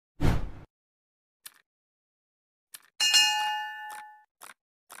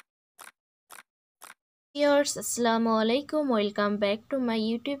Viewers আসসালামু আলাইকুম welcome back to my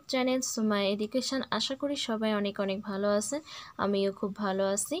YouTube channel Sumaiya education. আশা করি সবাই অনেক ভালো আছেন, আমিও খুব ভালো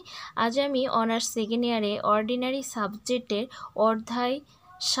আছি। আজ আমি অনার্স সেকেন্ড ইয়ারে অর্ডিনারি সাবজেক্টের অধ্যায়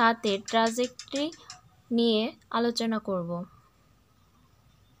 7-এর ট্রাজেক্টরি নিয়ে আলোচনা করব।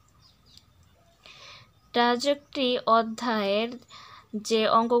 ট্রাজেক্টরি অধ্যায়ের যে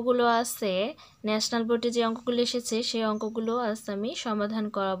অঙ্কগুলো আছে, ন্যাশনাল বোর্ডে যে অঙ্কগুলো এসেছে সেই অঙ্কগুলো আজ আমি সমাধান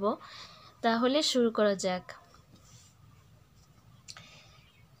করাবো। তাহলে শুরু করা যাক।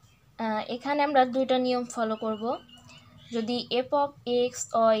 এখানে আমরা দুইটা নিয়ম ফলো করব। যদি এফ অফ এক্স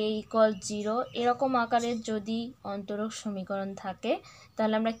ইকুয়াল 0 এরকম আকারের যদি অন্তরক সমীকরণ থাকে,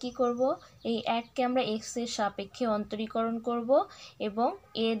 তাহলে আমরা কি করব, এই এককে আমরা এক্স এর সাপেক্ষে অন্তরীকরণ করব এবং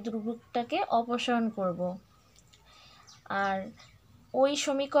এ ধ্রুবকটাকে অপসারণ করব। আর ওই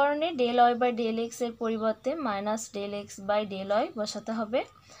সমীকরণে del Y by del x এর পরিবর্তে minus del x by del Y বসাতে হবে।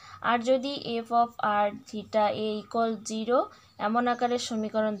 আর যদি F of R theta A equal 0 এমন আকারের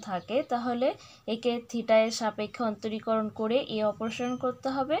সমীকরণ থাকে, তাহলে একে থিটা এর সাপেক্ষে অন্তরীকরণ করে এ অপসারণ করতে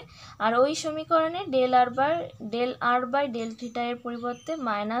হবে। আর ওই সমীকরণে del R by del theta এর পরিবর্তে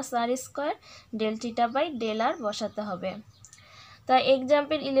minus R square del theta by del আর বসাতে হবে। তাই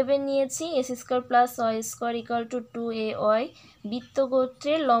এক্সাম্পল 11 নিয়েছি, S square plus Y square equal to 2ay বৃত্ত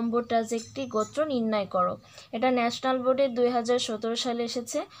গোত্রের লম্ব ট্রাজেক্টরি গোত্র নির্ণয় করো। এটা ন্যাশনাল বোর্ডে 2017 সালে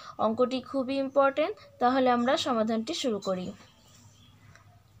এসেছে। অঙ্কটি খুবই ইম্পর্টেন্ট। তাহলে আমরা সমাধানটি শুরু করি।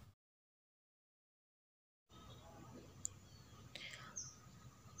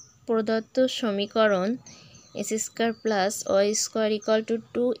 প্রদত্ত সমীকরণ S square plus Y square equal to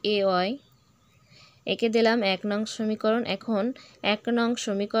 2ay, একে দিলাম 1 নং সমীকরণ। এখন 1 নং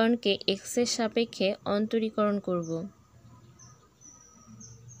সমীকরণকে এক্স এর সাপেক্ষে অন্তরীকরণ করব।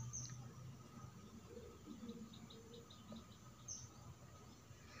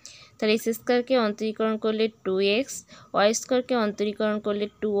 তাহলে এক্স স্কোয়ারকে অন্তরীকরণ করলে 2x, ওয়াই স্কোয়ারকে অন্তরীকরণ করলে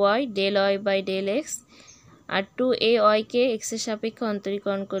 2y del Y by del x, আর 2ay-কে এক্সের সাপেক্ষে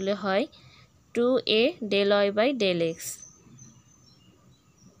অন্তরীকরণ করলে হয় 2a del Y by del x.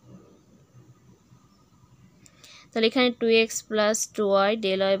 তাহলে এখানে 2x plus 2y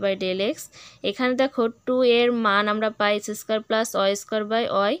del Y by del x. এখানে দেখো 2 এর মান আমরা পাই S square plus Y square by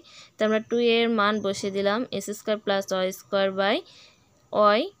Y. তো আমরা 2 এর মান বসিয়ে দিলাম S square plus Y square by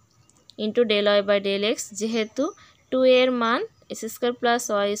Y into del Y by del x. যেহেতু 2 এর মান S square plus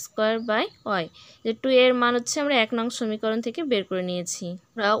Y square by Y, যে 2 এর মান হচ্ছে আমরা 1 নং সমীকরণ থেকে বের করে নিয়েছি।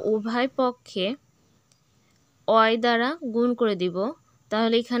 আমরা উভয় পক্ষে ওয়াই দ্বারা গুণ করে দিব।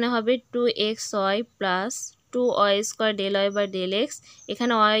 তাহলে এখানে হবে 2xy plus 2y square del Y by del x.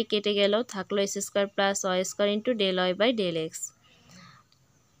 এখানে ওয়াই কেটে গেল, থাকলো S square plus Y square into del Y by del x.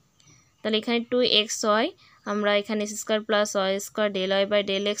 তাহলে এখানে 2xy আমরা এখানে S square plus Y square del Y by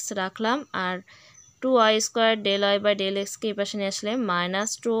del x রাখলাম, আর 2y square del Y by del এক্সকে এই পাশে নিয়ে আসলে minus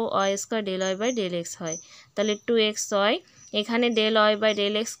 2y square del Y by del x হয়। তাহলে 2xy, এখানে del Y by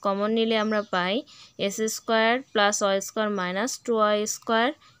del x common নিলে আমরা পাই S square plus Y square minus 2y square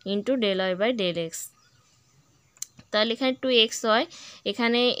into del Y by del x. তাহলে এখানে 2xy,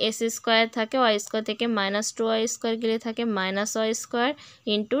 এখানে এস স্কোয়ার থাকে, Y square থেকে মাইনাস 2y স্কোয়ার গেলে থাকে minus Y square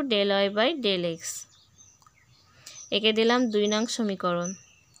into del Y by del x. একে দিলাম 2 নং সমীকরণ।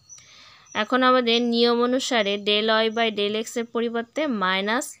 এখন আমাদের নিয়ম অনুসারে del Y by del x এর পরিবর্তে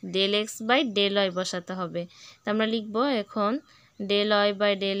minus del x by del Y বসাতে হবে। তো আমরা লিখব এখন del Y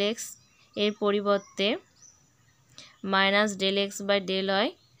by del x এর পরিবর্তে minus del x by del Y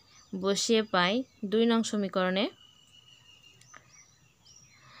বসিয়ে পাই 2 নং সমীকরণে।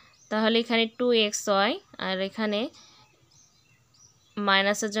 তাহলে এখানে 2xy আর এখানে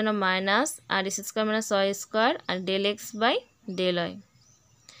মাইনাসের জন্য minus, R S square minus Y square R del x by del Y.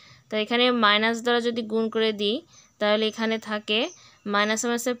 তো এখানে মাইনাস দ্বারা যদি গুণ করে দিই, তাহলে এখানে থাকে মাইনাসে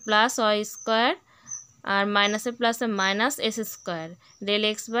মাইনাসে প্লাস ওয়াই স্কোয়ার আর মাইনাসে প্লাসে minus S square del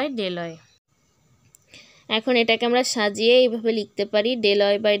x by del Y. এখন এটাকে আমরা সাজিয়ে এইভাবে লিখতে পারি del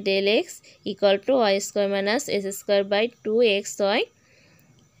Y by del x equal to Y square minus S square by 2xy।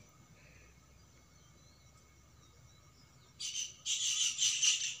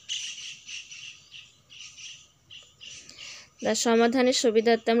 তার সমাধানের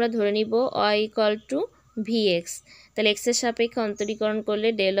সুবিধার্থে আমরা ধরে নিব y ইকুয়াল টু vx। তাহলে x এর সাপেক্ষে অন্তরীকরণ করলে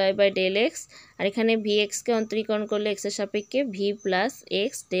del Y by del x, আর এখানে vxকে অন্তরীকরণ করলে x এর সাপেক্ষে v plus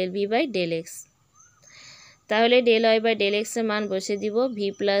x del v by del x. তাহলে del Y by del x এর মান বসিয়ে দিব v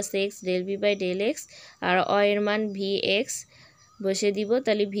plus x del v by del x, R y এর মান vx বসিয়ে দিব।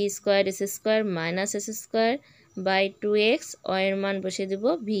 তাহলে v square S square minus S square by 2x, y এর মান বসিয়ে দিব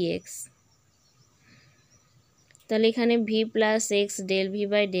vx। তাহলে এখানে v plus x del v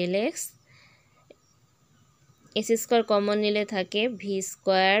by del x S square common নিলে থাকে ভি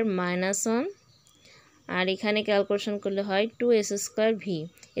স্কোয়ার মাইনাস 1 আর এখানে ক্যালকুলেশন করলে হয় 2s square V.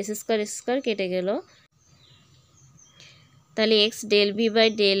 S square কেটে গেল, তাহলে x del V by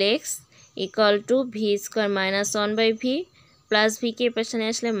del x equal to V square minus 1 by V plus V K পাশে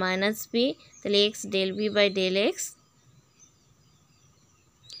নিয়ে আসলে মাইনাস ভি, তাহলে x del V by del x.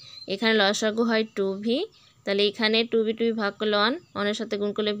 এখানে লসাগু হয় 2v, তাহলে এখানে 2v ভাগ করলে 1, 1 এর সাথে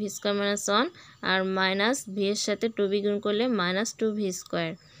গুণ করলে ভি স্কোয়ার মাইনাস 1 আর মাইনাস ভি এর সাথে 2v গুণ করলে মাইনাস 2v স্কোয়ার।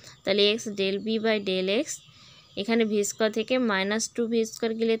 তাহলে x del V by del x, এখানে ভি স্কোয়ার থেকে মাইনাস 2v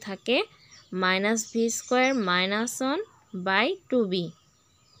স্কোয়ার গেলে থাকে minus V square minus 1 by 2v।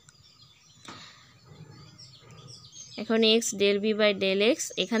 এখন x del V by del x,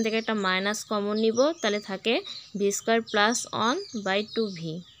 এখান থেকে একটা মাইনাস কমন নিব, তাহলে থাকে V square plus 1 by 2v।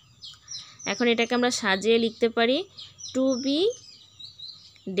 এখন এটাকে আমরা সাজিয়ে লিখতে পারি 2b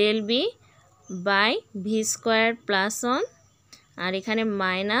del B by V square plus 1 আর এখানে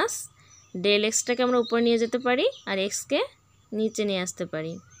মাইনাস ডেল এক্সটাকে আমরা উপর নিয়ে যেতে পারি আর এক্সকে নিচে নিয়ে আসতে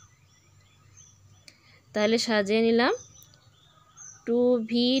পারি। তাহলে সাজিয়ে নিলাম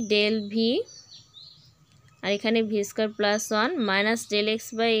 2v ডেল ভি আর এখানে V square plus 1 minus del x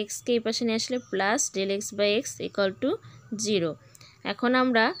by এক্সকে এই পাশে নিয়ে আসলে plus del x by x equal to 0। এখন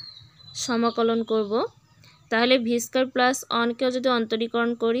আমরা সমাকলন করব, তাহলে ভি স্কোয়ার প্লাস 1কেও যদি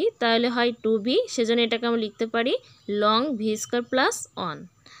অন্তরীকরণ করি তাহলে হয় 2b, সেজন্য এটাকে আমরা লিখতে পারি long V square plus 1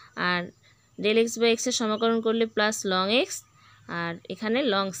 R del x by এক্সের সমাকলন করলে প্লাস লং এক্স আর এখানে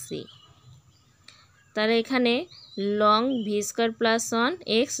লং সি। তাহলে এখানে long V square plus 1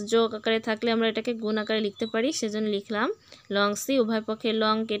 x যোগ আকারে থাকলে আমরা এটাকে গুণ আকারে লিখতে পারি, সেজন্য লিখলাম লং সি। উভয় পক্ষে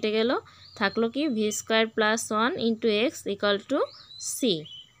লং কেটে গেল, থাকলো কি V square plus 1 into x equal to C.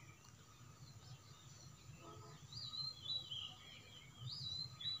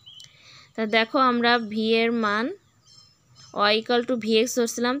 তা দেখো আমরা ভি এর মান Y equal to V x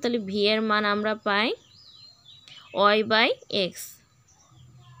ধরছিলাম, তাহলে ভি এর মান আমরা পাই ওয়াই বাই এক্স।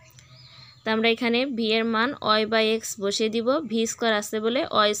 তা আমরা এখানে ভি এর মান ওয়াই বাই এক্স বসিয়ে দিব, ভি স্কোয়ার আসছে বলে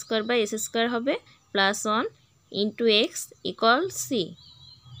Y square by S square হবে plus 1 into x equal C.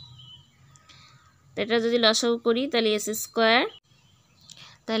 তো এটা যদি লসাগু করি তাহলে এস স্কোয়ার,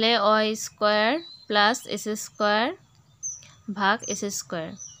 তাহলে Y square plus S square ভাগ এস স্কোয়ার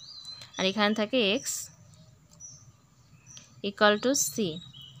আর এখানে থাকে এক্স ইকুয়াল টু সি।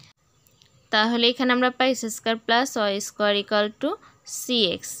 তাহলে এখানে আমরা পাই S square plus Y square equal to C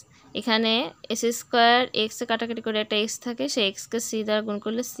x. এখানে এস স্কোয়ার এক্সে কাটাকাটি করে একটা এক্স থাকে, সেই এক্সকে সি দ্বারা গুণ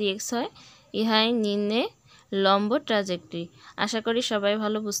করলে সি এক্স হয়। ইহাই নিম্নে লম্ব ট্রাজেক্টরি। আশা করি সবাই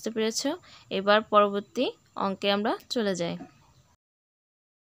ভালো বুঝতে পেরেছ। এবার পরবর্তী অঙ্কে আমরা চলে যাই।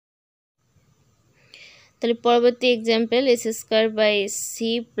 তাহলে পরবর্তী example S square by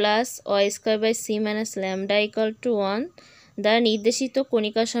C plus Y square by C minus lambda equal to 1 দ্বারা নির্দেশিত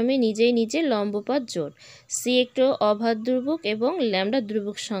কণিকা সময়ে নিজের লম্বপাত জোড়। সি একটু অবাধ ধ্রুবক এবং ল্যামডা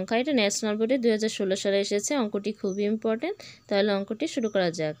ধ্রুবক সংখ্যা। এটা ন্যাশনাল বোর্ডে 2016 সালে এসেছে। অঙ্কটি খুবই ইম্পর্টেন্ট, তাহলে অঙ্কটি শুরু করা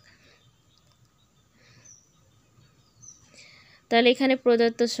যাক। তাহলে এখানে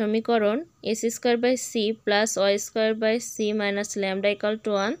প্রদত্ত সমীকরণ S square by C plus Y square by C minus lambda equal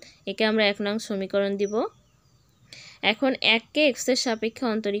to 1, একে আমরা 1 নং সমীকরণ দিব। এখন 1কে এক্সের সাপেক্ষে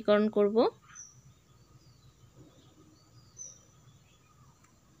অন্তরীকরণ করব।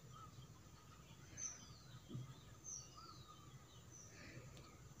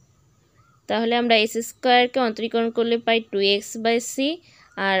 তাহলে আমরা এস স্কোয়ারকে অন্তরীকরণ করলে পাই 2x by C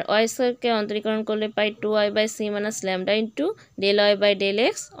R Y স্কোয়ারকে অন্তরীকরণ করলে পাই 2y by C minus lambda into del Y by del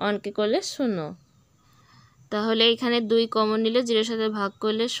x, অনকে করলে 0। তাহলে এখানে 2 কমন নিলে 0 সাথে ভাগ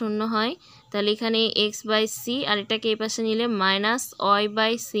করলে 0 হয়। তাহলে এখানে x বাই সি আর এটাকে এই পাশে নিলে minus Y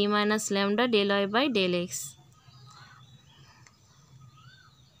by C minus lambda del Y by del x.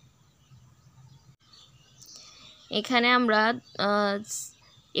 এখানে আমরা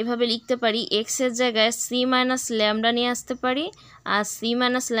এভাবে লিখতে পারি, এক্স এর জায়গায় সি মাইনাস ল্যামডা নিয়ে আসতে পারি আর সি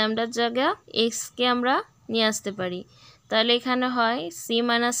মাইনাস ল্যামডার জায়গায় এক্সকে আমরা নিয়ে আসতে পারি। তাহলে এখানে হয় C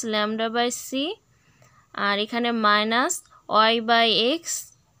minus lambda by C আর এখানে minus Y by x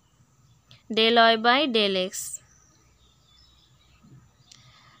del Y by del x.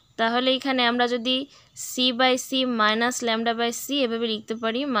 তাহলে এখানে আমরা যদি C by C minus lambda by C এভাবে লিখতে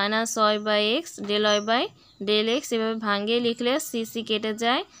পারি, minus Y by x del Y by del x. এভাবে ভাঙিয়ে লিখলে সি সি কেটে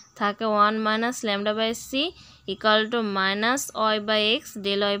যায়, থাকে 1 minus lambda by C equal to minus Y by x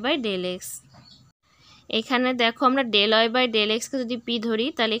del Y by del x. এখানে দেখো আমরা ডেল ওয়াই বাই ডেল এক্সকে যদি পি ধরি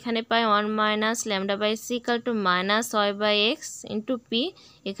তাহলে এখানে পাই 1 minus lambda by C equal to minus Y by x into P.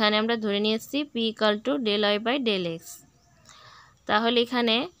 এখানে আমরা ধরে নিয়েছি P equal to del Y by del x. তাহলে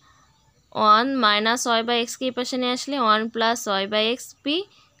এখানে ওয়ান মাইনাস ওয়াই বাই এক্সকে এই পাশে নিয়ে আসলে one plus Y by x P,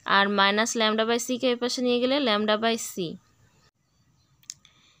 R minus lambda by সিকে এই পাশে নিয়ে গেলে ল্যামডা বাই সি।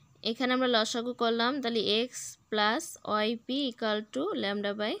 এখানে আমরা লসাগু করলাম, তাহলে x plus Y P equal to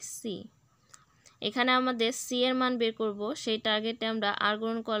lambda by C. এখানে আমাদের সি এর মান বের করব, সেই টার্গেটে আমরা আর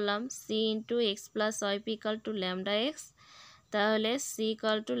গ্রহণ করলাম C into x plus Y P equal to lambda x. তাহলে C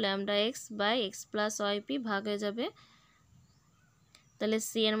equal to lambda x by x plus Y P ভাগ হয়ে যাবে, তাহলে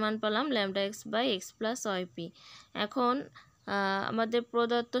সি এর মান পেলাম lambda x by x plus Y P. এখন আমাদের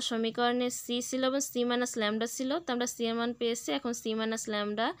প্রদত্ত সমীকরণে সি ছিল এবং সি মাইনাস ল্যামডা ছিল, তো আমরা সি এর মান পেয়েছি। এখন সি মাইনাস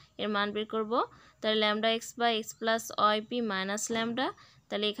ল্যামডা এর মান বের করব, তাহলে lambda x by x plus Y P minus lambda,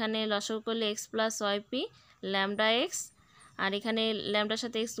 তাহলে এখানে লসাগু করলে x plus Y P lambda x, আর এখানে ল্যামডার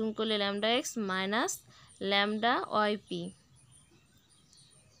সাথে এক্স গুণ করলে lambda x minus lambda Y P.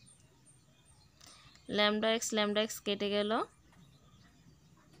 Lambda x কেটে গেল,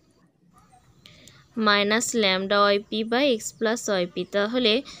 minus lambda Y P by x plus Y P.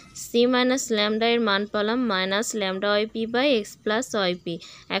 তাহলে সি মাইনাস ল্যামডা এর মান পেলাম minus lambda Y P by x plus Y P.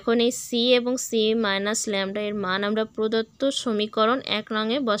 এখন এই সি এবং সি মাইনাস ল্যামডা এর মান আমরা প্রদত্ত সমীকরণ 1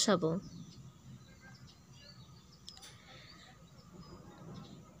 নংয়ে বসাবো।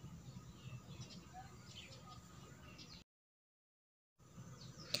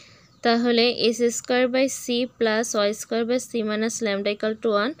 তাহলে S square by C plus Y square by C minus lambda equal to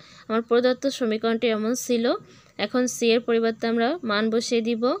 1। আমার প্রদত্ত সমীকরণটি এমন ছিল। এখন সি এর পরিবর্তে আমরা মান বসিয়ে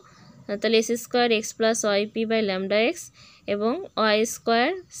দিব, তাহলে S square x plus Y P by lambda x, এবং ওয়াই স্কোয়ার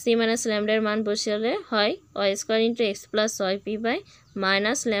সি মাইনাস ল্যামডার মান বসালে হয় Y square into x plus Y P by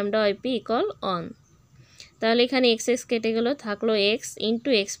minus lambda Y P equal 1। তাহলে এখানে এক্স এক্স কেটে গেল, থাকলো x into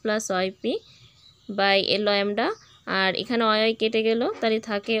x plus Y P by lambda, আর এখানে ওয়াই ওয়াই কেটে গেল, তাহলে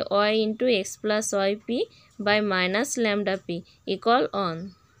থাকে Y into x plus Y P by minus lambda P equal 1।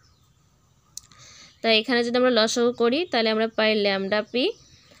 তাই এখানে যদি আমরা লসাগু করি তাহলে আমরা পাই ল্যামডা পি।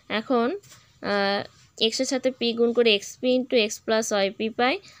 এখন এক্সের সাথে পি গুণ করে x P into x plus Y P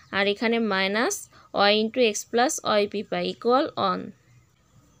পাই, আর এখানে minus Y into x plus Y P পাই ইকুয়াল 1।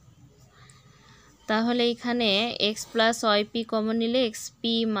 তাহলে এখানে x plus Y P common নিলে x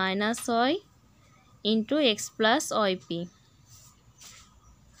P minus Y into x plus Y P,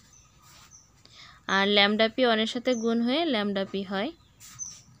 আর lambda P ওয়ানের সাথে গুণ হয়ে lambda P হয়।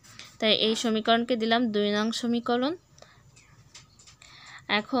 তাই এই সমীকরণকে দিলাম 2 নং সমীকরণ।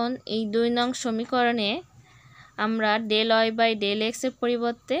 এখন এই 2 নং সমীকরণে আমরা ডেল ওয়াই বাই ডেল এক্সের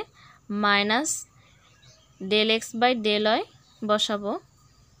পরিবর্তে minus del x by del Y বসাবো,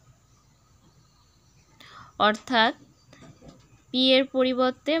 অর্থাৎ পি এর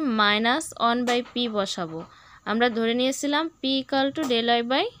পরিবর্তে মাইনাস 1 বাই পি বসাবো। আমরা ধরে নিয়েছিলাম P equal to del Y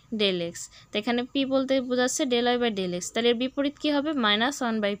by del x, তো এখানে পি বলতে বোঝাচ্ছে del Y by del x, তাহলে এর বিপরীত কী হবে? Minus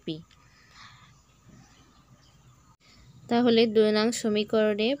 1 by P. তাহলে 2 নং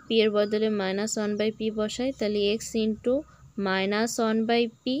সমীকরণে পি এর বদলে মাইনাস 1 বাই পি বসাই, তাহলে x into minus 1 by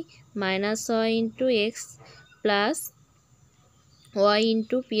P minus Y into x plus Y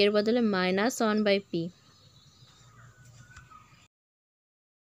into P এর বদলে minus 1 by P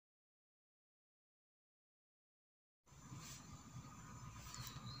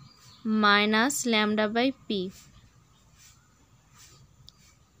minus lambda by P.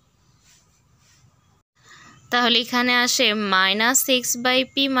 তাহলে এখানে আসে minus x by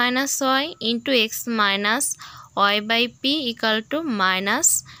P minus Y into x minus Y by P equal to minus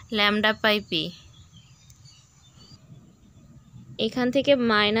lambda by P. এখান থেকে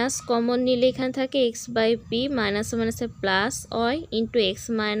minus common নিলে এখানে থাকে এক্স বাই পি মাইনাস মাইনাসে plus Y into x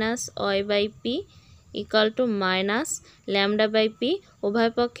minus Y by P equal to minus lambda by P.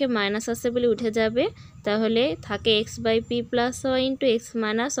 উভয় পক্ষে minus আছে বলে উঠে যাবে, তাহলে থাকে x by P plus Y into x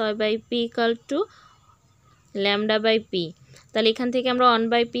minus Y by P equal to lambda by P. তাহলে এখান থেকে আমরা 1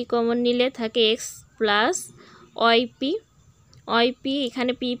 বাই পি কমন নিলে থাকে এক্স প্লাস ওয়াই পি,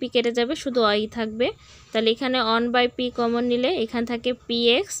 এখানে পি পি কেটে যাবে, শুধু ওয়াই থাকবে। তাহলে এখানে 1 বাই পি কমন নিলে এখানে থাকে পি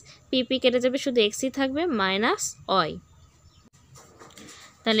এক্স, পি পি কেটে যাবে, শুধু এক্সই থাকবে মাইনাস ওয়াই,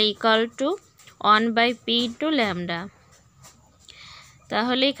 তাহলে equal to 1 by P into lambda.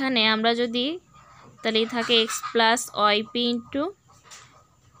 তাহলে এখানে আমরা যদি তাহলে থাকে x plus Y P into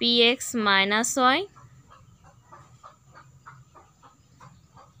P x minus Y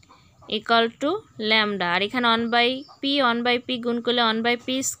equal to lambda, আর এখানে 1 বাই পি গুণ করলে 1 বাই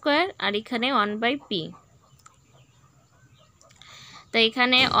পি স্কোয়ার, আর এখানে 1 বাই পি। তাই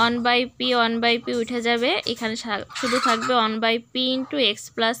এখানে 1 বাই পি উঠে যাবে, এখানে শুধু থাকবে 1 by P into x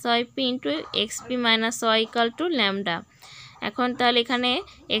plus Y P into x P minus Y equal to lambda. এখন তাহলে এখানে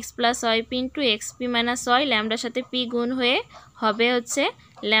x plus Y P into x P minus Y ল্যামডার সাথে পি গুণ হয়ে হবে হচ্ছে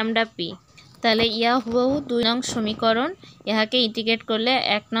ল্যামডা পি। তাহলে ইয়া হুবহু 2 নং সমীকরণ, ইহাকে ইন্টিগ্রেট করলে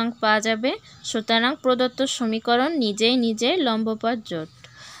 1 নং পাওয়া যাবে। সুতরাং প্রদত্ত সমীকরণ নিজেই নিজের লম্বপথ জোট।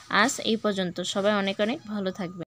 আজ এই পর্যন্ত, সবাই অনেক অনেক ভালো থাকবে।